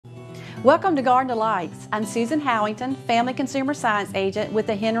Welcome to Garden Delights. I'm Susan Howington, Family Consumer Science Agent with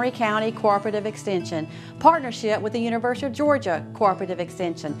the Henry County Cooperative Extension, partnership with the University of Georgia Cooperative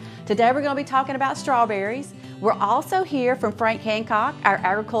Extension. Today we're going to be talking about strawberries. We're also here from Frank Hancock, our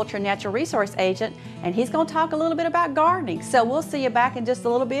Agriculture and Natural Resource Agent, and he's going to talk a little bit about gardening. So we'll see you back in just a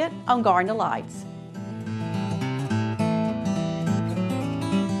little bit on Garden Delights.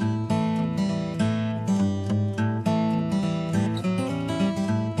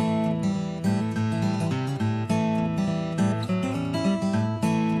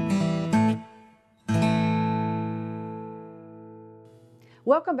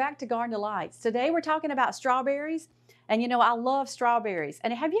 Welcome back to Garden Delights. Today we're talking about strawberries, and you know I love strawberries.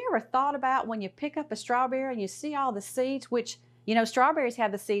 And have you ever thought about when you pick up a strawberry and you see all the seeds, which you know strawberries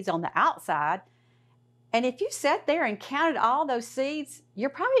have the seeds on the outside, and if you sat there and counted all those seeds, you're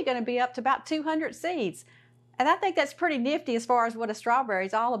probably going to be up to about 200 seeds. And I think that's pretty nifty as far as what a strawberry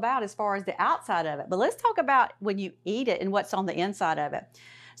is all about as far as the outside of it. But let's talk about when you eat it and what's on the inside of it.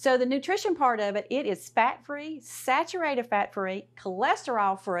 So the nutrition part of it, it is fat-free, saturated fat-free,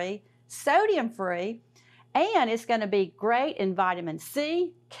 cholesterol-free, sodium-free, and it's going to be great in vitamin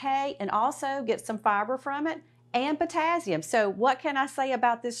C, K, and also get some fiber from it, and potassium. So what can I say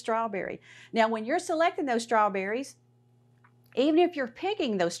about this strawberry? Now, when you're selecting those strawberries, even if you're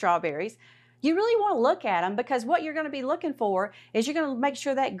picking those strawberries, you really want to look at them because what you're going to be looking for is you're going to make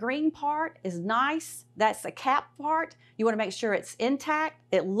sure that green part is nice. That's the cap part. You want to make sure it's intact.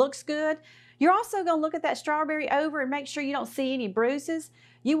 It looks good. You're also going to look at that strawberry over and make sure you don't see any bruises.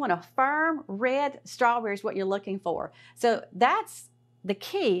 You want a firm red strawberry is what you're looking for. So that's the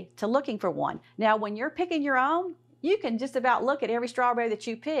key to looking for one. Now, when you're picking your own, you can just about look at every strawberry that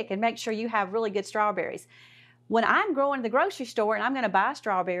you pick and make sure you have really good strawberries. When I'm going to the grocery store and I'm going to buy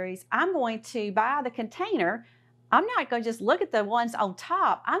strawberries, I'm going to buy the container. I'm not going to just look at the ones on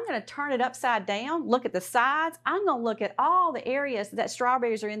top. I'm going to turn it upside down, look at the sides. I'm going to look at all the areas that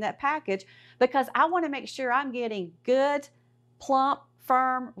strawberries are in that package because I want to make sure I'm getting good, plump,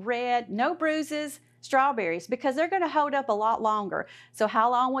 firm, red, no bruises strawberries because they're going to hold up a lot longer. So how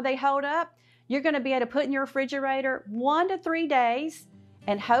long will they hold up? You're going to be able to put in your refrigerator 1 to 3 days.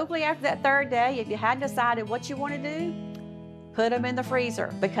 And hopefully after that third day, if you hadn't decided what you want to do, put them in the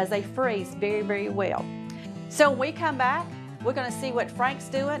freezer because they freeze very, very well. So when we come back, we're going to see what Frank's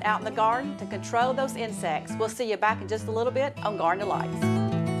doing out in the garden to control those insects. We'll see you back in just a little bit on Garden Delights.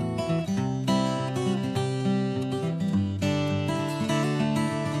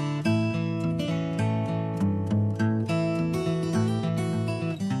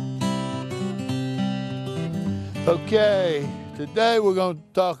 Okay. Today we're going to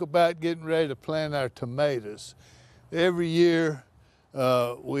talk about getting ready to plant our tomatoes. Every year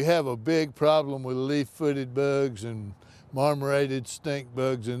we have a big problem with leaf-footed bugs and marmorated stink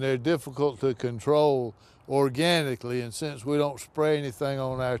bugs, and they're difficult to control organically, and since we don't spray anything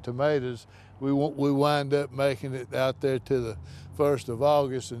on our tomatoes, we wind up making it out there to the 1st of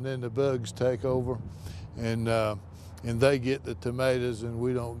August, and then the bugs take over and they get the tomatoes and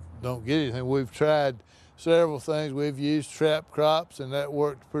we don't get anything. We've tried several things. We've used trap crops and that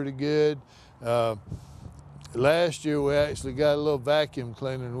worked pretty good. Last year we actually got a little vacuum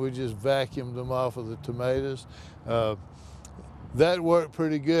cleaner and we just vacuumed them off of the tomatoes. That worked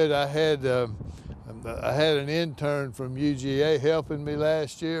pretty good. I had an intern from UGA helping me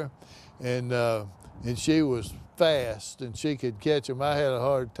last year, and she was fast and she could catch them. I had a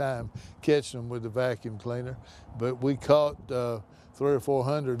hard time catching them with the vacuum cleaner, but we caught 300 or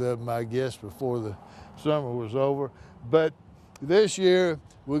 400 of them, I guess, before the summer was over. But this year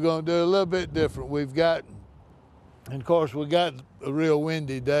we're going to do a little bit different. And of course we got a real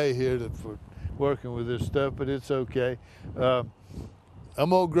windy day here for working with this stuff, but it's okay. I'm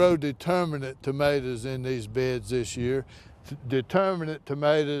going to grow determinate tomatoes in these beds this year. Determinate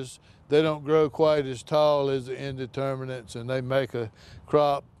tomatoes, they don't grow quite as tall as the indeterminates, and they make a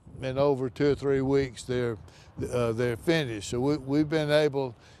crop in over 2 or 3 weeks. They're finished. So we've been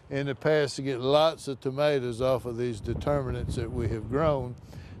able in the past to get lots of tomatoes off of these determinants that we have grown.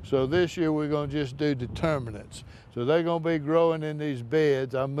 So this year we're going to just do determinants. So they're going to be growing in these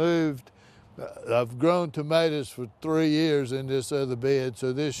beds. I've grown tomatoes for 3 years in this other bed,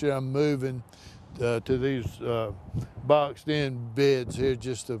 so this year I'm moving to these boxed in beds here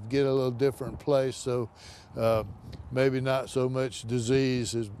just to get a little different place, so maybe not so much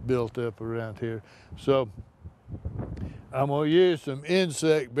disease is built up around here. So I'm going to use some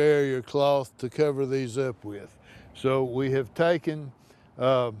insect barrier cloth to cover these up with. So we have taken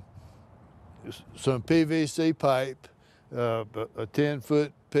some PVC pipe, a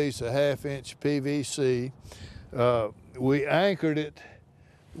 10-foot piece of 1/2-inch PVC. We anchored it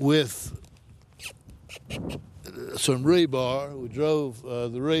with some rebar. We drove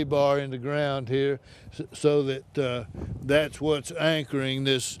the rebar in the ground here so that that's what's anchoring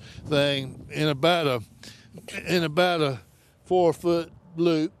this thing in about a 4-foot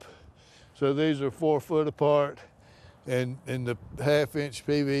loop. So these are 4 foot apart, and the 1/2-inch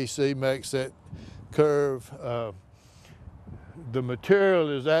PVC makes that curve. The material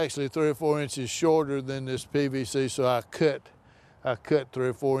is actually 3 or 4 inches shorter than this PVC, so I cut 3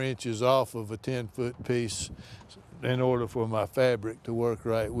 or 4 inches off of a 10-foot piece in order for my fabric to work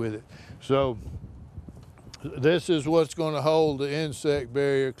right with it. So this is what's going to hold the insect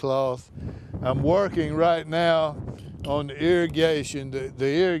barrier cloth. I'm working right now on the irrigation.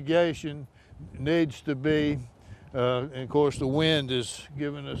 The irrigation needs to be, and of course the wind is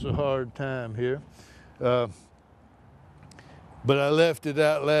giving us a hard time here. But I left it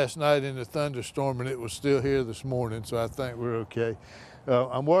out last night in the thunderstorm and it was still here this morning, so I think we're okay.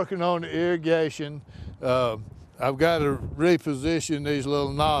 I'm working on the irrigation. I've got to reposition these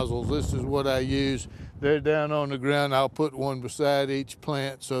little nozzles. This is what I use. They're down on the ground. I'll put one beside each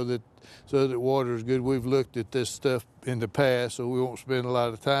plant so that water is good. We've looked at this stuff in the past, so we won't spend a lot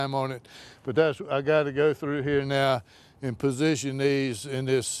of time on it. But I got to go through here now and position these in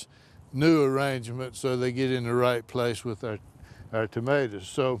this new arrangement so they get in the right place with our tomatoes.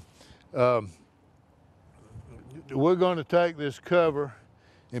 So we're going to take this cover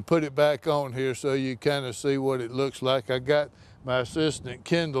and put it back on here so you kind of see what it looks like. I got my assistant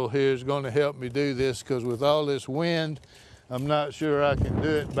Kendall here is going to help me do this, because with all this wind, I'm not sure I can do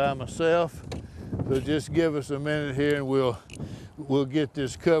it by myself. So just give us a minute here and we'll get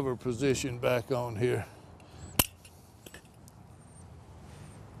this cover position back on here.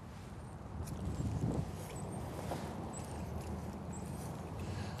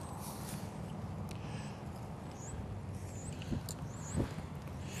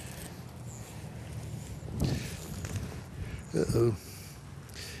 Uh-oh.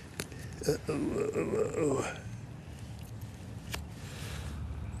 Uh-oh, uh-oh, uh-oh.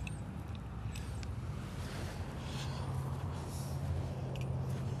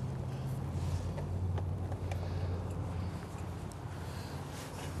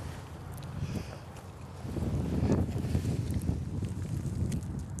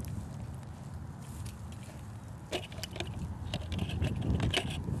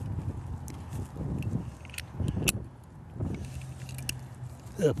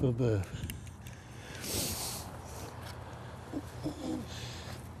 Up above.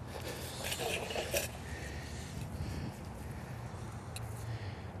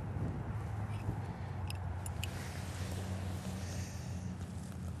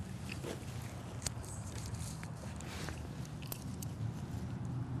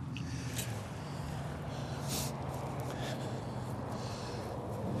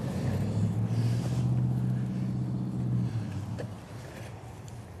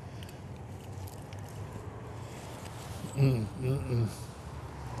 Mm-mm.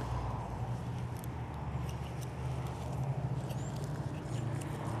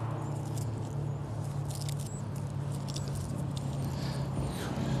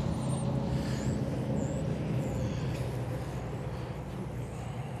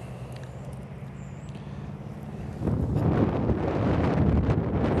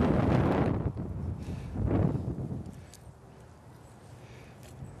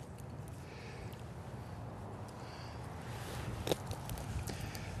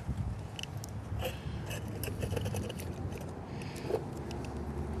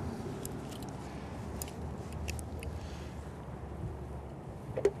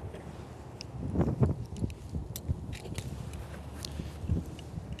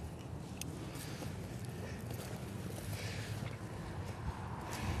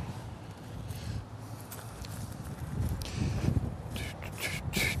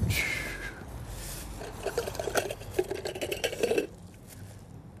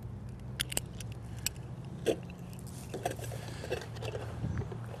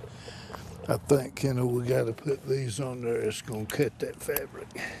 I think, we got to put these on there. It's going to cut that fabric.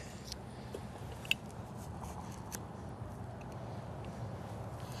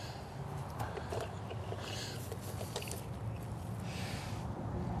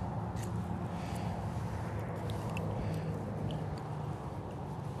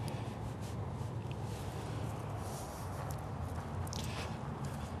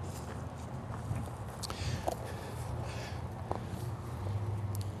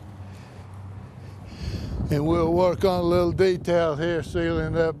 And we'll work on a little detail here,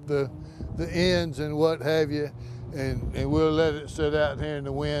 sealing up the ends and what have you, and we'll let it sit out here in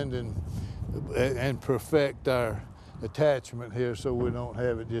the wind and perfect our attachment here so we don't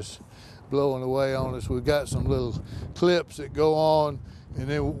have it just blowing away on us. We've got some little clips that go on, and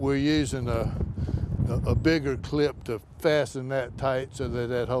then we're using a bigger clip to fasten that tight so that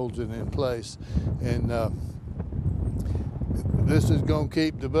that holds it in place. And this is going to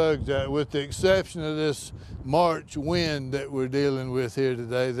keep the bugs out. With the exception of this March wind that we're dealing with here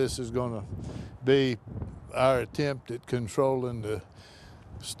today, this is going to be our attempt at controlling the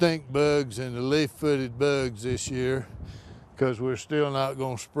stink bugs and the leaf-footed bugs this year, because we're still not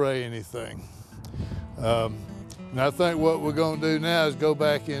going to spray anything. And I think what we're going to do now is go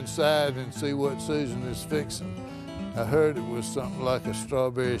back inside and see what Susan is fixing. I heard it was something like a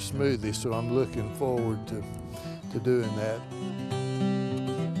strawberry smoothie, so I'm looking forward to doing that.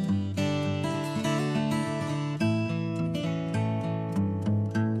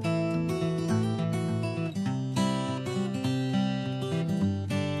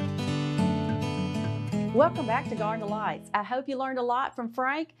 Welcome back to Garden Delights. I hope you learned a lot from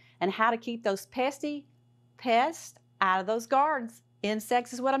Frank and how to keep those pesty pests out of those gardens.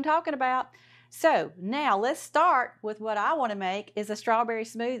 Insects is what I'm talking about. So now let's start with what I want to make is a strawberry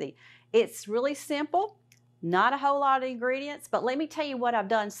smoothie. It's really simple, not a whole lot of ingredients, but let me tell you what I've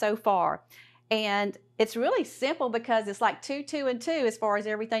done so far. And it's really simple because it's like 2, 2, and 2 as far as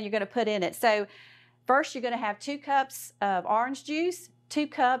everything you're going to put in it. So first you're going to have 2 cups of orange juice, 2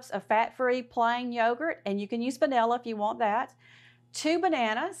 cups of fat-free plain yogurt, and you can use vanilla if you want that, 2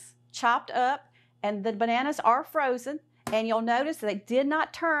 bananas chopped up, and the bananas are frozen, and you'll notice they did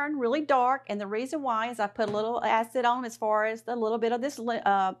not turn really dark, and the reason why is I put a little acid on as far as the little bit of this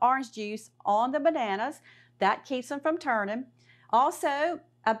orange juice on the bananas. That keeps them from turning. Also,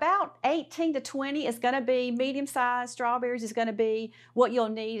 about 18 to 20 is going to be medium-sized strawberries is going to be what you'll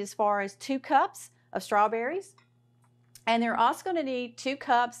need as far as 2 cups of strawberries. And they're also going to need 2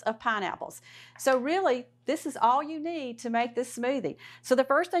 cups of pineapples. So really, this is all you need to make this smoothie. So the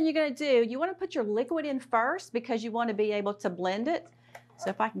first thing you're going to do, you want to put your liquid in first because you want to be able to blend it.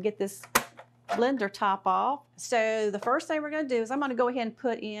 So if I can get this blender top off. So the first thing we're going to do is I'm going to go ahead and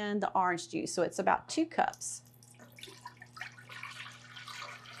put in the orange juice. So it's about 2 cups.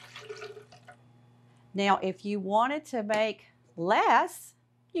 Now, if you wanted to make less,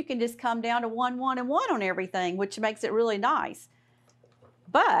 you can just come down to 1, 1, and 1 on everything, which makes it really nice.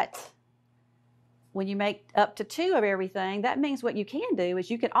 But when you make up to 2 of everything, that means what you can do is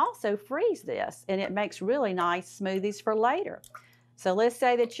you can also freeze this, and it makes really nice smoothies for later. So let's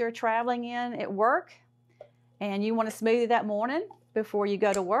say that you're traveling in at work, and you want a smoothie that morning before you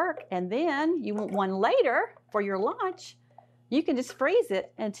go to work, and then you want one later for your lunch. You can just freeze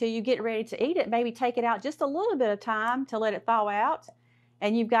it until you get ready to eat it. Maybe take it out just a little bit of time to let it thaw out,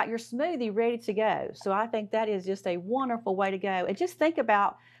 and you've got your smoothie ready to go. So I think that is just a wonderful way to go. And just think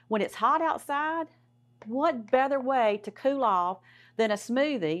about when it's hot outside, what better way to cool off than a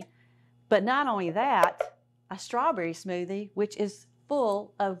smoothie? But not only that, a strawberry smoothie, which is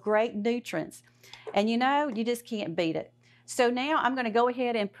full of great nutrients. And you know, you just can't beat it. So now I'm gonna go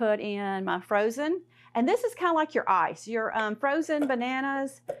ahead and put in my frozen, and this is kind of like your ice. Your frozen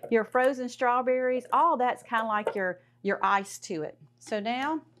bananas, your frozen strawberries, all that's kind of like your ice to it. So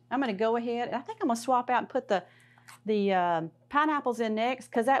now I'm going to go ahead, and I think I'm going to swap out and put the pineapples in next,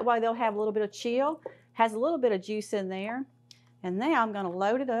 because that way they'll have a little bit of chill, has a little bit of juice in there. And now I'm going to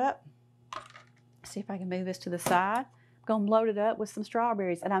load it up. See if I can move this to the side. I'm going to load it up with some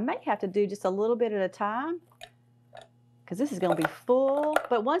strawberries, and I may have to do just a little bit at a time because this is going to be full,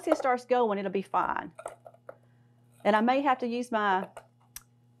 but once it starts going, it'll be fine. And I may have to use my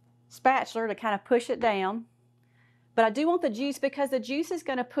spatula to kind of push it down. But I do want the juice because the juice is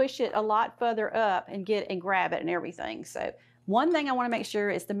going to push it a lot further up and grab it and everything. So one thing I want to make sure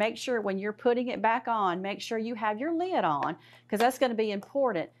is to make sure when you're putting it back on, make sure you have your lid on, because that's going to be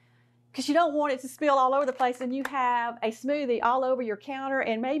important. Because you don't want it to spill all over the place and you have a smoothie all over your counter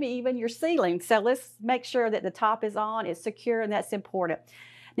and maybe even your ceiling. So let's make sure that the top is on, it's secure, and that's important.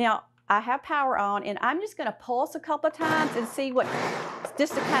 Now, I have power on, and I'm just going to pulse a couple of times and see what,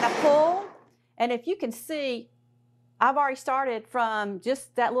 just to kind of pull. And if you can see, I've already started from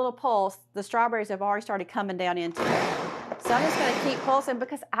just that little pulse, the strawberries have already started coming down into it. So I'm just going to keep pulsing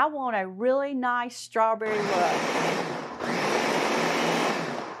because I want a really nice strawberry look.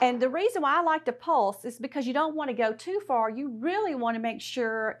 And the reason why I like to pulse is because you don't want to go too far. You really want to make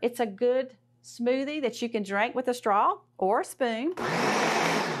sure it's a good smoothie that you can drink with a straw or a spoon.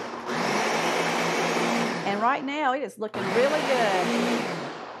 And right now it is looking really good.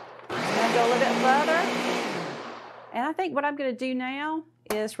 I'm going to go a little bit further. And I think what I'm going to do now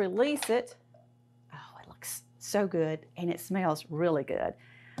is release it. Oh, it looks so good, and it smells really good.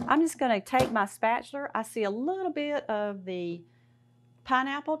 I'm just going to take my spatula. I see a little bit of the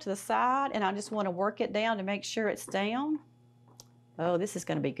pineapple to the side, and I just want to work it down to make sure it's down. Oh, this is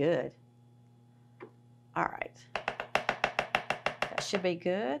going to be good. All right. That should be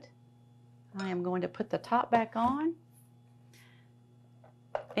good. I am going to put the top back on.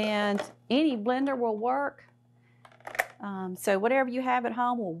 And any blender will work. So whatever you have at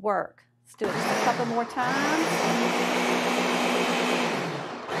home will work. Let's do it just a couple more times.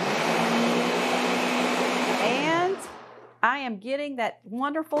 And I am getting that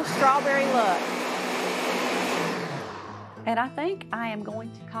wonderful strawberry look. And I think I am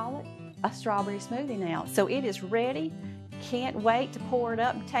going to call it a strawberry smoothie now. So it is ready. Can't wait to pour it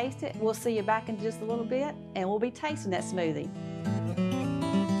up and taste it. We'll see you back in just a little bit, and we'll be tasting that smoothie.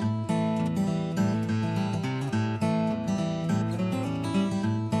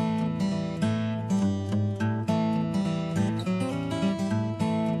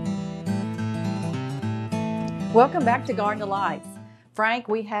 Welcome back to Garden Delights. Frank,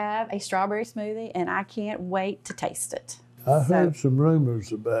 we have a strawberry smoothie, and I can't wait to taste it. I heard some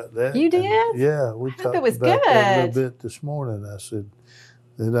rumors about that. You did? Yeah, we talked about that a little bit this morning. I said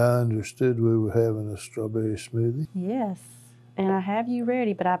that I understood we were having a strawberry smoothie. Yes, and I have you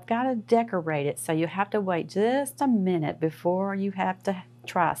ready, but I've got to decorate it, so you have to wait just a minute before you have to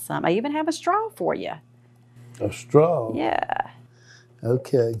try some. I even have a straw for you. A straw? Yeah.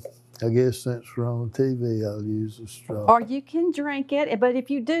 Okay. I guess since we're on TV, I'll use a straw. Or you can drink it, but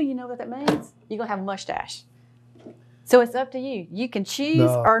if you do, you know what that means? You're going to have a mustache. So it's up to you. You can choose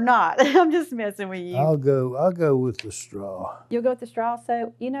or not. I'm just messing with you. I'll go with the straw. You'll go with the straw.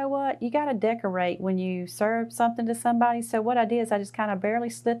 So you know what? You got to decorate when you serve something to somebody. So what I did is I just kind of barely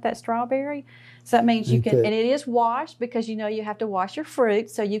slit that strawberry. So that means you can, and it is washed because you know you have to wash your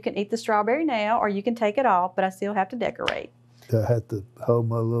fruit. So you can eat the strawberry now or you can take it off, but I still have to decorate. I have to hold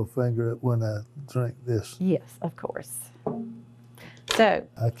my little finger up when I drink this. Yes, of course. So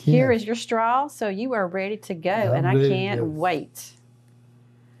here is your straw. So you are ready to go, and I can't wait.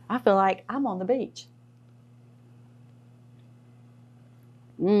 I feel like I'm on the beach.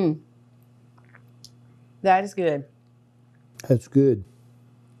 That is good. That's good.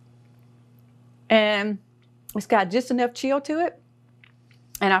 And it's got just enough chill to it.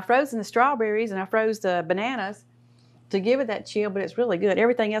 And I frozen the strawberries and I froze the bananas to give it that chill, but it's really good.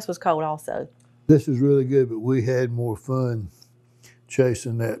 Everything else was cold also. This is really good, but we had more fun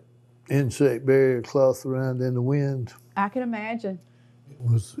chasing that insect barrier cloth around in the wind. I can imagine.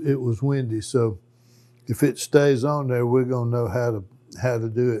 It was windy, so if it stays on there, we're gonna know how to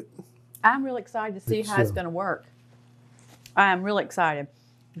do it. I'm really excited to see how it's gonna work. I am really excited.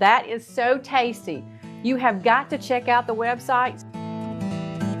 That is so tasty. You have got to check out the website.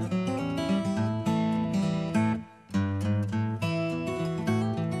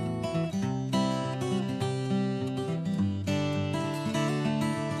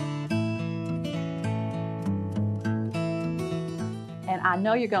 And I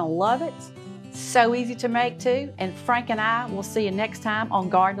know you're going to love it. So easy to make too. And Frank and I will see you next time on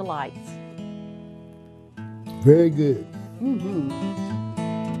Garden Delights. Very good. Mm-hmm.